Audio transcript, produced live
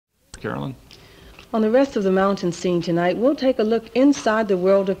Carolyn. On the Rest of the Mountain scene tonight, we'll take a look inside the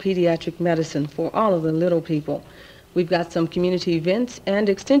world of pediatric medicine for all of the little people. We've got some community events, and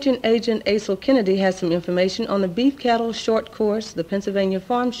Extension Agent Asel Kennedy has some information on the Beef Cattle Short Course, the Pennsylvania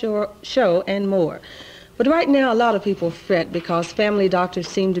Farm Show, and more. But right now, a lot of people fret because family doctors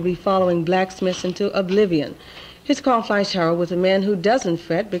seem to be following blacksmiths into oblivion. Here's Carl Fleischhauer with a man who doesn't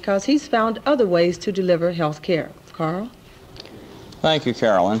fret because he's found other ways to deliver health care. Carl? Thank you,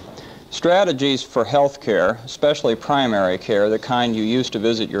 Carolyn. Strategies for health care, especially primary care, the kind you used to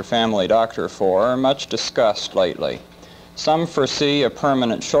visit your family doctor for, are much discussed lately. Some foresee a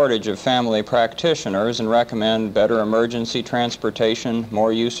permanent shortage of family practitioners and recommend better emergency transportation,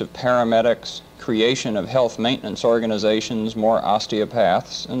 more use of paramedics, creation of health maintenance organizations, more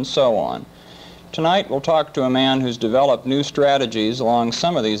osteopaths, and so on. Tonight we'll talk to a man who's developed new strategies along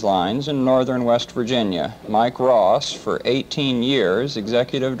some of these lines in northern West Virginia. Mike Ross, for 18 years,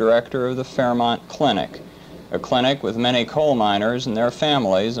 executive director of the Fairmont Clinic, a clinic with many coal miners and their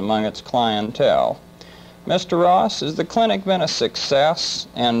families among its clientele. Mr. Ross, has the clinic been a success,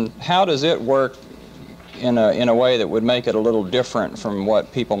 and how does it work in a way that would make it a little different from what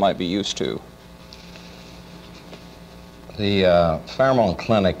people might be used to? The Fairmont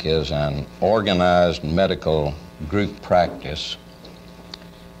Clinic is an organized medical group practice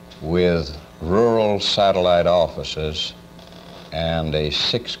with rural satellite offices and a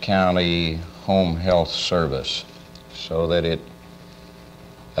 6-county home health service, so that it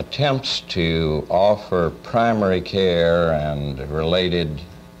attempts to offer primary care and related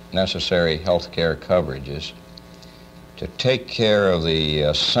necessary health care coverages to take care of the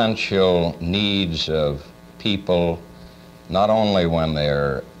essential needs of people, not only when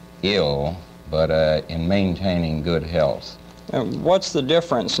they're ill, but in maintaining good health. What's the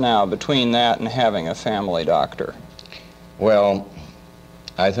difference now between that and having a family doctor? Well,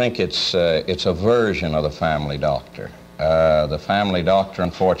 I think it's a version of the family doctor. The family doctor,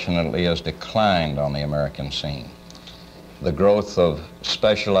 unfortunately, has declined on the American scene. The growth of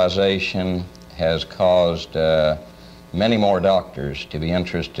specialization has caused many more doctors to be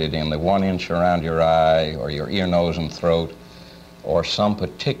interested in the 1 inch around your eye or your ear, nose, and throat, or some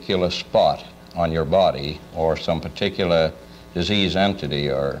particular spot on your body, or some particular disease entity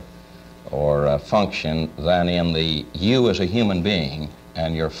or function, than in the you as a human being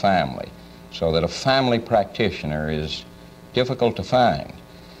and your family. So that a family practitioner is difficult to find,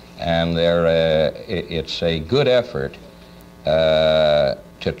 and it's a good effort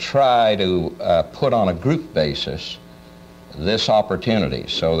to try to put on a group basis this opportunity,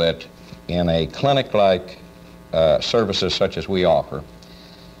 so that in a clinic like services such as we offer,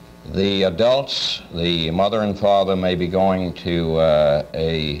 the adults, the mother and father, may be going to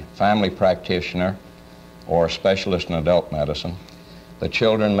a family practitioner or a specialist in adult medicine. The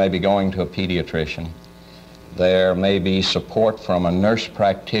children may be going to a pediatrician. There may be support from a nurse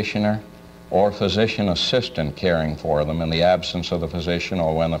practitioner or physician assistant caring for them in the absence of the physician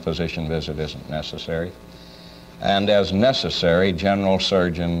or when the physician visit isn't necessary. And as necessary, general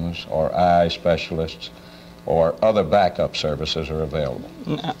surgeons or eye specialists or other backup services are available.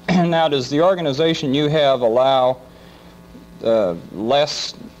 Now, does the organization you have allow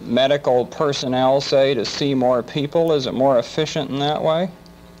less medical personnel, say, to see more people? Is it more efficient in that way?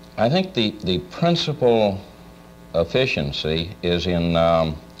 I think the principal efficiency is in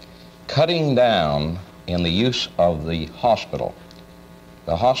cutting down in the use of the hospital.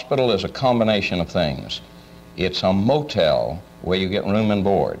 The hospital is a combination of things. It's a motel where you get room and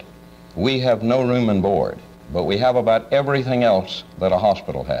board. We have no room and board, but we have about everything else that a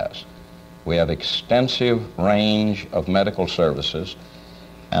hospital has. We have extensive range of medical services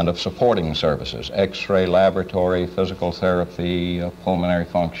and of supporting services, x-ray, laboratory, physical therapy, pulmonary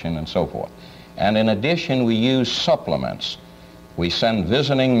function, and so forth. And in addition, we use supplements. We send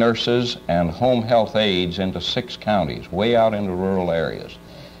visiting nurses and home health aides into 6 counties, way out into rural areas,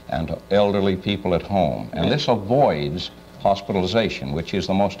 and to elderly people at home. And this avoids hospitalization, which is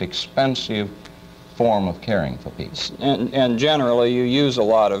the most expensive form of caring for people. And generally, you use a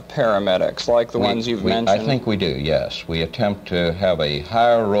lot of paramedics, like the ones you've mentioned? I think we do, yes. We attempt to have a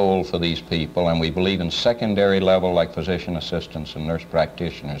higher role for these people, and we believe in secondary level, like physician assistants and nurse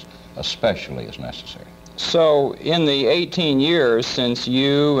practitioners, especially as necessary. So, in the 18 years since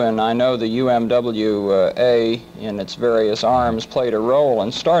you, and I know the UMWA in its various arms, played a role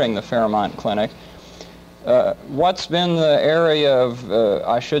in starting the Fairmont Clinic, what's been the area of,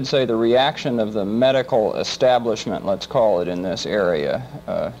 I should say, the reaction of the medical establishment, let's call it, in this area?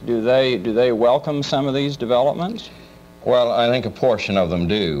 Do they welcome some of these developments? Well, I think a portion of them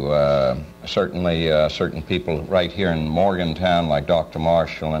do. Certainly, certain people right here in Morgantown, like Dr.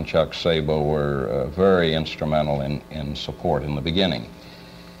 Marshall and Chuck Sabo, were very instrumental in support in the beginning.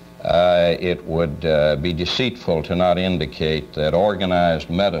 It would be deceitful to not indicate that organized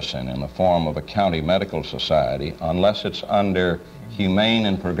medicine in the form of a county medical society, unless it's under humane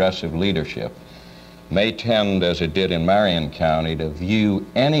and progressive leadership, may tend, as it did in Marion County, to view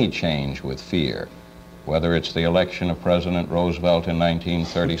any change with fear, whether it's the election of President Roosevelt in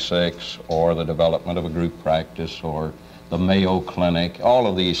 1936 or the development of a group practice or the Mayo Clinic. All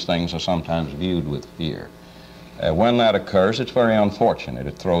of these things are sometimes viewed with fear. When that occurs, it's very unfortunate.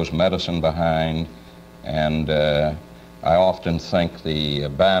 It throws medicine behind, and I often think the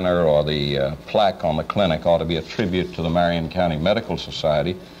banner or the plaque on the clinic ought to be a tribute to the Marion County Medical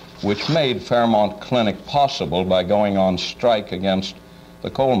Society, which made Fairmont Clinic possible by going on strike against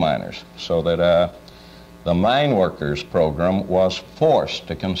the coal miners, so that the mine workers program was forced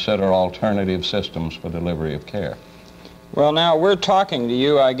to consider alternative systems for delivery of care. Well, now we're talking to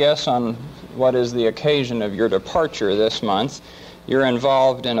you, I guess, on what is the occasion of your departure this month. You're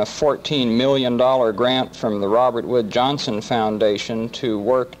involved in a $14 million grant from the Robert Wood Johnson Foundation to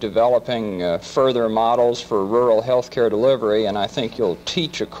work developing further models for rural health care delivery, and I think you'll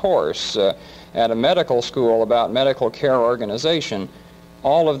teach a course at a medical school about medical care organization.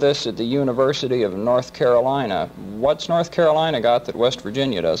 All of this at the University of North Carolina. What's North Carolina got that West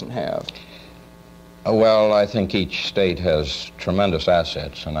Virginia doesn't have? Well, I think each state has tremendous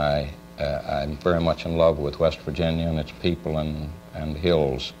assets, and I'm very much in love with West Virginia and its people and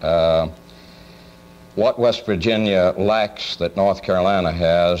hills. What West Virginia lacks that North Carolina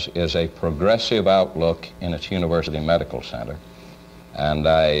has is a progressive outlook in its University Medical Center. And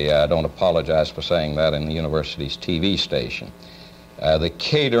I don't apologize for saying that in the university's TV station. The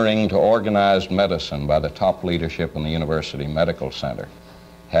catering to organized medicine by the top leadership in the University Medical Center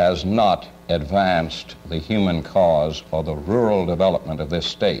has not advanced the human cause or the rural development of this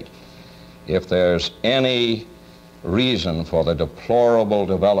state. If there's any reason for the deplorable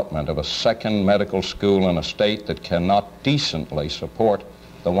development of a second medical school in a state that cannot decently support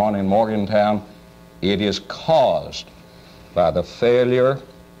the one in Morgantown, it is caused by the failure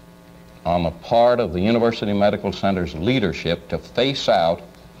on the part of the University Medical Center's leadership to face out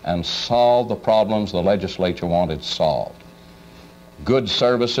and solve the problems the legislature wanted solved. Good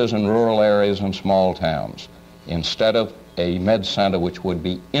services in rural areas and small towns, instead of a med center which would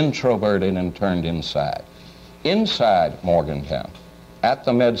be introverted and turned inside. Inside Morgantown, at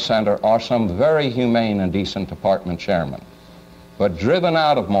the med center, are some very humane and decent department chairmen. But driven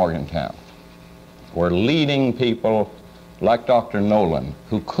out of Morgantown were leading people like Dr. Nolan,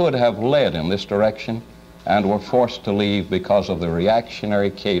 who could have led in this direction and were forced to leave because of the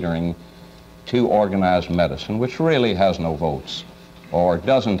reactionary catering to organized medicine, which really has no votes or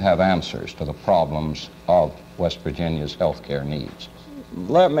doesn't have answers to the problems of West Virginia's health care needs.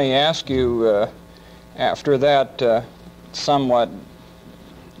 Let me ask you, after that somewhat,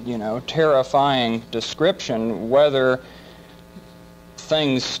 terrifying description, whether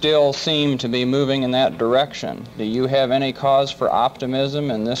things still seem to be moving in that direction. Do you have any cause for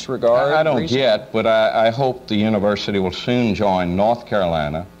optimism in this regard? I don't yet, but I hope the university will soon join North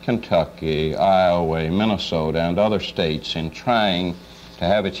Carolina, Kentucky, Iowa, Minnesota, and other states in trying to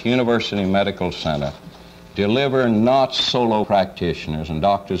have its University Medical Center deliver not solo practitioners and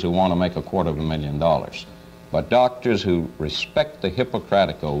doctors who want to make $250,000, but doctors who respect the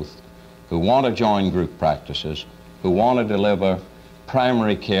Hippocratic Oath, who want to join group practices, who want to deliver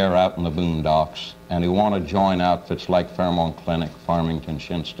primary care out in the boondocks, and who want to join outfits like Fairmont Clinic, Farmington,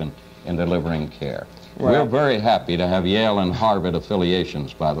 Shinston in delivering care. Well, we're very happy to have Yale and Harvard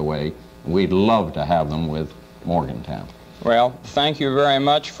affiliations, by the way. We'd love to have them with Morgantown. Well, thank you very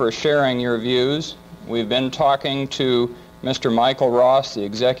much for sharing your views. We've been talking to Mr. Michael Ross, the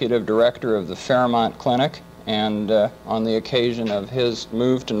Executive Director of the Fairmont Clinic, and on the occasion of his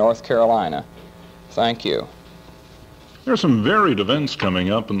move to North Carolina. Thank you. There are some varied events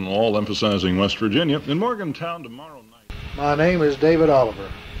coming up, and all emphasizing West Virginia. In Morgantown tomorrow night. My name is David Oliver.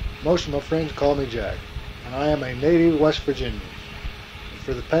 Most of my friends call me Jack, and I am a native West Virginian.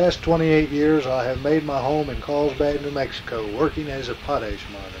 For the past 28 years, I have made my home in Carlsbad, New Mexico, working as a potash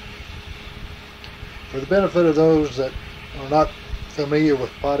miner. For the benefit of those that are not familiar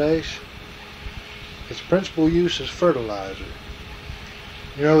with potash, its principal use is fertilizer.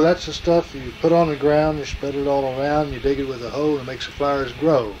 You know, that's the stuff you put on the ground, you spread it all around, you dig it with a hoe, and it makes the flowers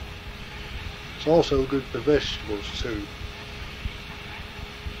grow. It's also good for vegetables, too.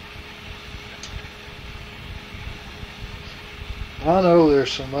 I know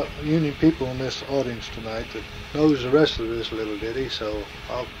there's some union people in this audience tonight that knows the rest of this little ditty, so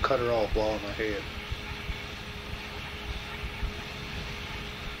I'll cut her off while I'm ahead.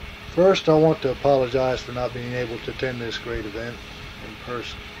 First, I want to apologize for not being able to attend this great event in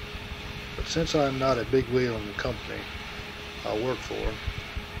person. But since I'm not a big wheel in the company I work for,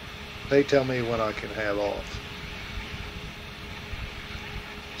 they tell me when I can have off.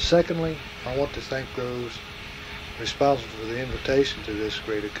 Secondly, I want to thank those responsible for the invitation to this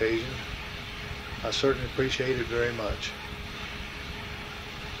great occasion. I certainly appreciate it very much.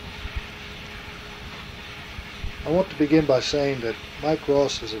 I want to begin by saying that Mike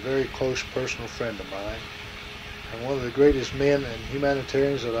Ross is a very close personal friend of mine and one of the greatest men and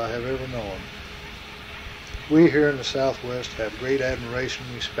humanitarians that I have ever known. We here in the Southwest have great admiration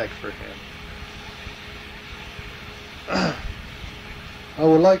and respect for him. I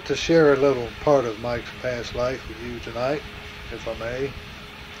would like to share a little part of Mike's past life with you tonight, if I may.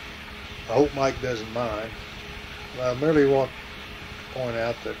 I hope Mike doesn't mind. I merely want to point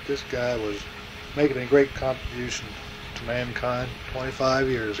out that this guy was making a great contribution to mankind 25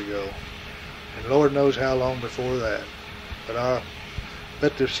 years ago, and Lord knows how long before that. But I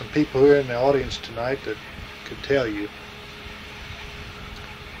bet there's some people here in the audience tonight that could tell you.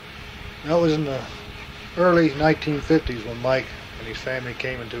 That was in the early 1950s when Mike and his family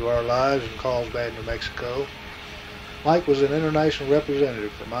came into our lives in Carlsbad, New Mexico. Mike was an international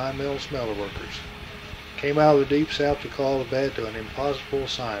representative for mine mill smelter workers. Came out of the deep south to Carlsbad to an impossible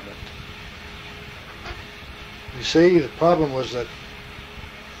assignment. You see, the problem was that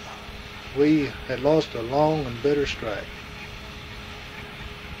we had lost a long and bitter strike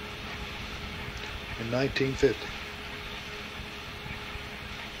in 1950.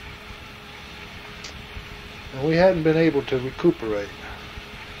 And we hadn't been able to recuperate.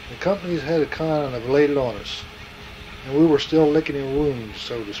 The companies had a kind of laid it on us, and we were still licking in wounds,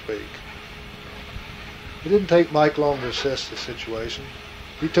 so to speak. It didn't take Mike long to assess the situation.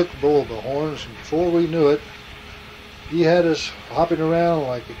 He took the bull by the horns, and before we knew it, he had us hopping around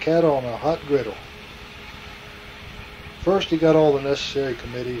like a cat on a hot griddle. First, he got all the necessary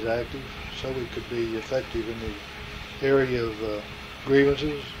committees active so we could be effective in the area of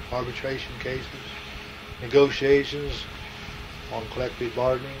grievances, arbitration cases, negotiations on collective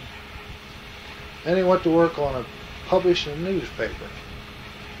bargaining. Then he went to work on a publishing newspaper,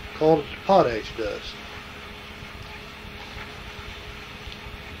 called it Potash Dust.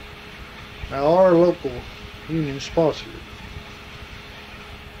 Now our local union sponsored it.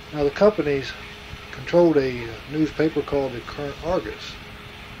 Now the companies controlled a newspaper called the Current Argus.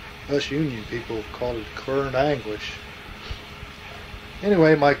 Us union people called it Current Anguish.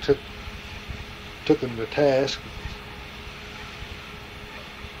 Anyway, Mike took them to task,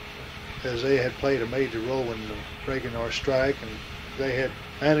 as they had played a major role in breaking our strike, and they had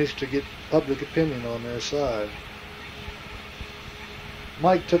managed to get public opinion on their side.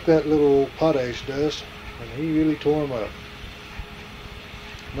 Mike took that little Potash Dust and he really tore him up.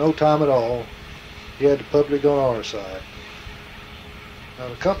 No time at all, he had the public on our side. Now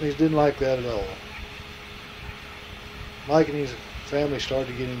the companies didn't like that at all. Mike and his family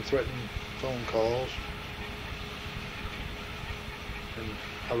started getting threatening phone calls and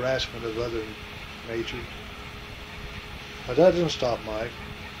harassment of other nature. But that didn't stop Mike.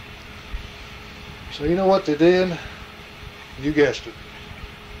 So you know what they did? You guessed it.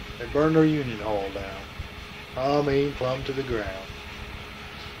 They burned their union hall down. I mean, plumb to the ground.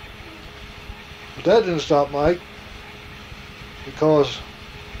 But that didn't stop Mike, because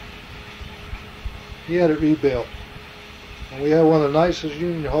he had it rebuilt. And we have one of the nicest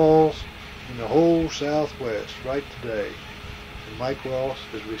union halls in the whole Southwest right today. And Mike Ross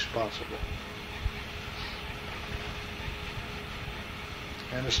is responsible.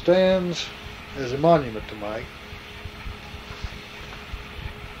 And it stands as a monument to Mike.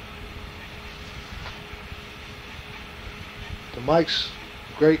 To Mike's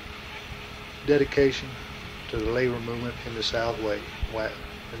great dedication to the labor movement in the Southwest.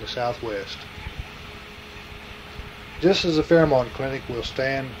 Just as the Fairmont Clinic will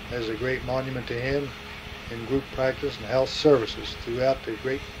stand as a great monument to him in group practice and health services throughout the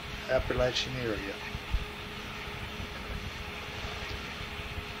great Appalachian area.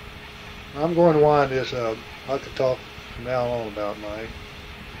 I'm going to wind this up. I could talk from now on about Mike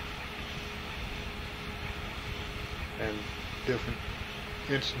and different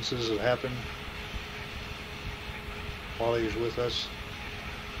instances that happened while he was with us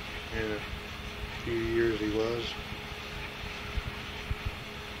in a few years he was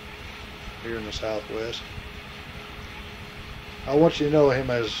here in the Southwest. I want you to know him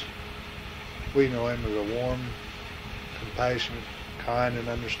as we know him, as a warm, compassionate, kind, and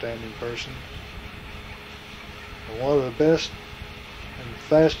understanding person. And one of the best and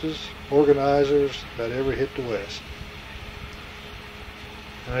fastest organizers that ever hit the West.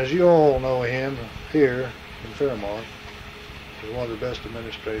 And as you all know him here in Fairmont, is one of the best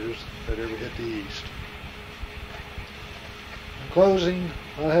administrators that ever hit the East. In closing,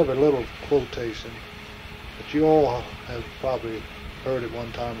 I have a little quotation that you all have probably heard at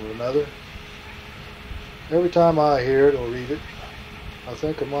one time or another. Every time I hear it or read it, I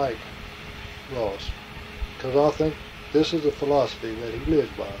think of Mike Ross, because I think this is the philosophy that he lives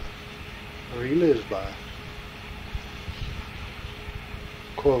by, or he lives by.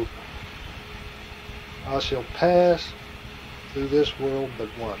 Quote, I shall pass through this world but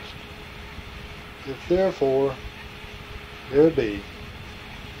once. If therefore there be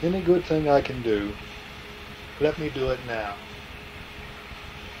any good thing I can do, let me do it now.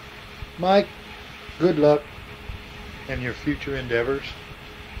 Mike, good luck in your future endeavors.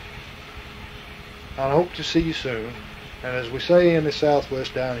 I hope to see you soon. And as we say in the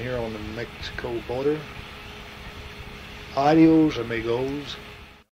Southwest down here on the Mexico border, adios amigos.